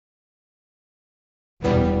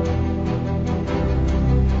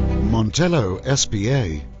Mantello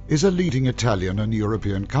S.p.A. is a leading Italian and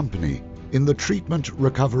European company in the treatment,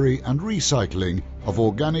 recovery and recycling of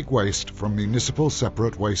organic waste from municipal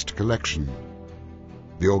separate waste collection.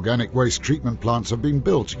 The organic waste treatment plants have been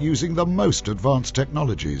built using the most advanced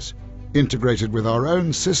technologies, integrated with our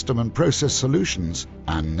own system and process solutions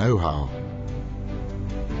and know-how.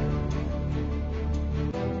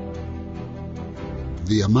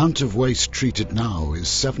 The amount of waste treated now is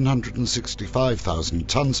 765,000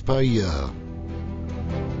 tons per year.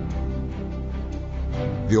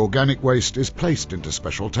 The organic waste is placed into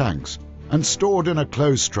special tanks and stored in a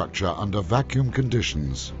closed structure under vacuum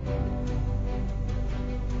conditions.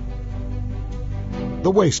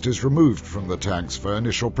 The waste is removed from the tanks for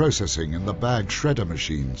initial processing in the bag shredder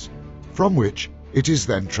machines, from which it is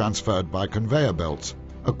then transferred by conveyor belts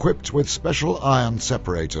equipped with special iron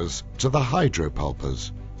separators to the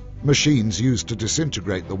hydropulpers, machines used to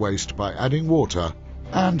disintegrate the waste by adding water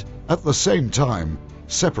and, at the same time,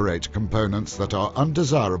 separate components that are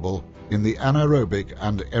undesirable in the anaerobic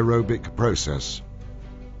and aerobic process.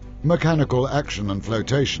 Mechanical action and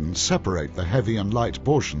flotation separate the heavy and light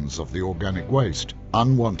portions of the organic waste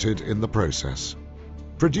unwanted in the process,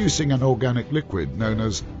 producing an organic liquid known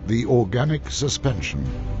as the organic suspension.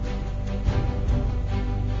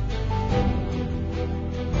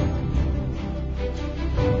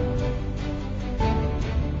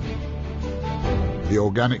 The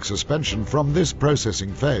organic suspension from this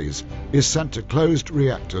processing phase is sent to closed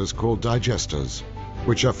reactors called digesters,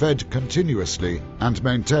 which are fed continuously and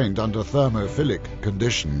maintained under thermophilic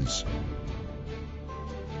conditions.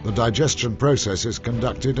 The digestion process is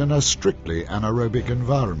conducted in a strictly anaerobic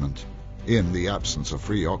environment, in the absence of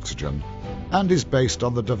free oxygen, and is based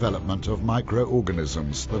on the development of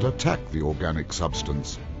microorganisms that attack the organic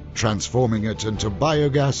substance, transforming it into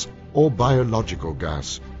biogas or biological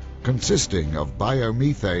gas, consisting of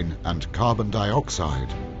biomethane and carbon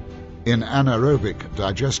dioxide. In anaerobic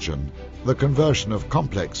digestion, the conversion of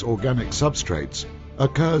complex organic substrates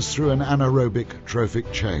occurs through an anaerobic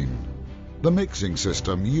trophic chain. The mixing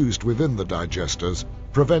system used within the digesters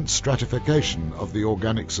prevents stratification of the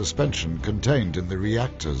organic suspension contained in the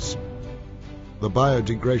reactors. The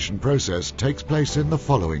biodegradation process takes place in the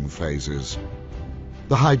following phases.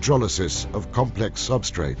 The hydrolysis of complex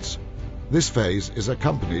substrates. This phase is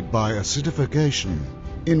accompanied by acidification,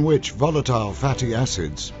 in which volatile fatty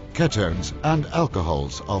acids, ketones and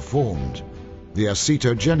alcohols are formed. The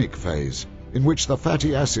acetogenic phase, in which the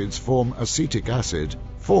fatty acids form acetic acid,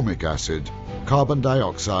 formic acid, carbon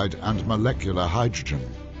dioxide and molecular hydrogen.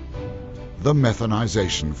 The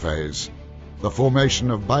methanization phase, the formation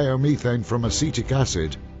of biomethane from acetic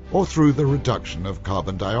acid or through the reduction of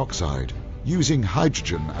carbon dioxide, using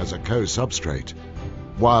hydrogen as a co-substrate,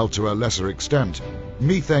 while to a lesser extent,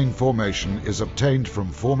 methane formation is obtained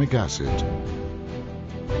from formic acid.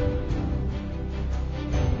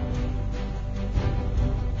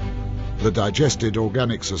 The digested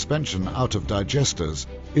organic suspension out of digesters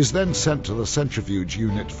is then sent to the centrifuge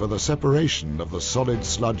unit for the separation of the solid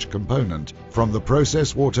sludge component from the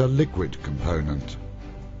process water liquid component.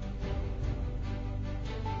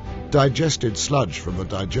 Digested sludge from the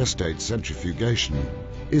digestate centrifugation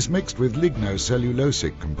is mixed with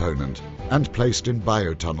lignocellulosic component and placed in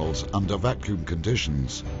biotunnels under vacuum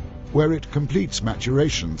conditions, where it completes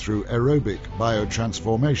maturation through aerobic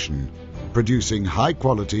biotransformation, producing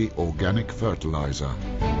high-quality organic fertilizer.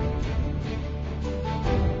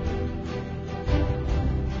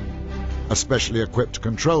 A specially equipped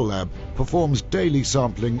control lab performs daily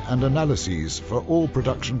sampling and analyses for all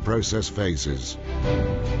production process phases.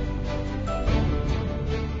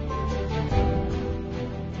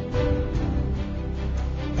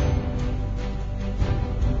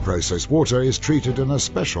 Process water is treated in a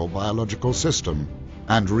special biological system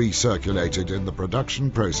and recirculated in the production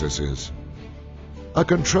processes. A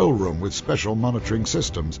control room with special monitoring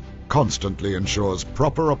systems constantly ensures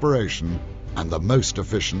proper operation and the most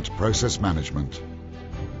efficient process management.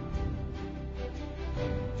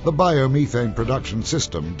 The biomethane production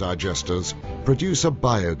system digesters produce a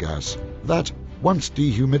biogas that, once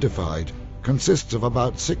dehumidified, consists of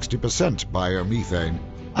about 60% biomethane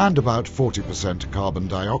and about 40% carbon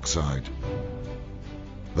dioxide.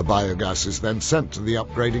 The biogas is then sent to the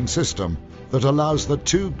upgrading system that allows the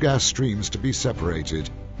two gas streams to be separated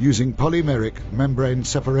using polymeric membrane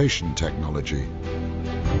separation technology.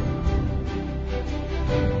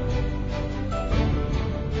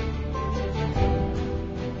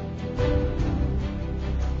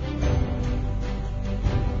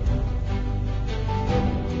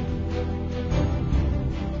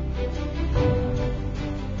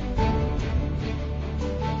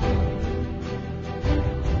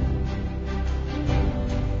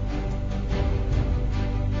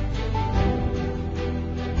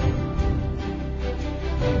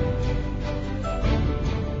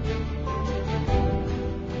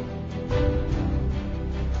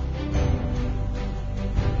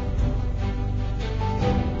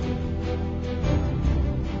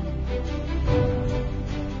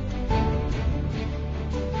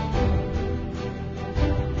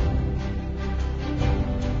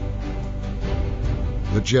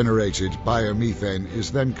 The generated biomethane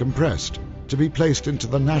is then compressed to be placed into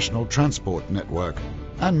the national transport network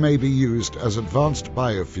and may be used as advanced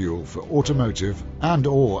biofuel for automotive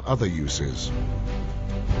and/or other uses.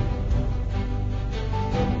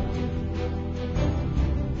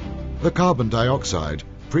 The carbon dioxide,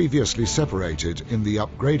 previously separated in the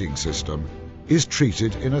upgrading system, is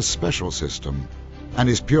treated in a special system and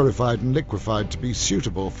is purified and liquefied to be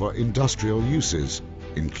suitable for industrial uses,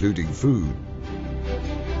 including food.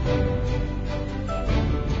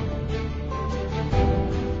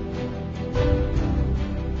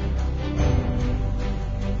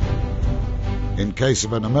 In case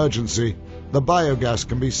of an emergency, the biogas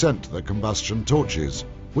can be sent to the combustion torches,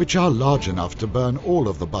 which are large enough to burn all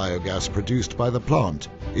of the biogas produced by the plant,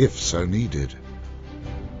 if so needed.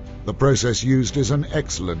 The process used is an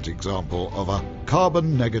excellent example of a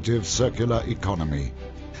carbon-negative circular economy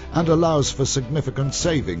and allows for significant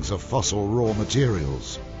savings of fossil raw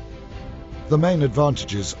materials. The main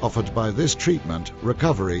advantages offered by this treatment,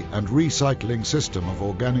 recovery and recycling system of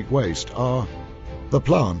organic waste are: the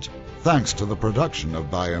plant, thanks to the production of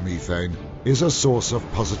biomethane, is a source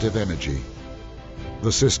of positive energy.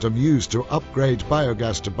 The system used to upgrade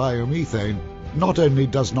biogas to biomethane not only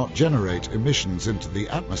does not generate emissions into the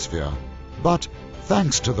atmosphere, but,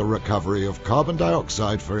 thanks to the recovery of carbon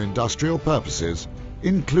dioxide for industrial purposes,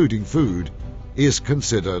 including food, is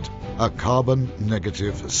considered a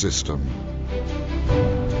carbon-negative system.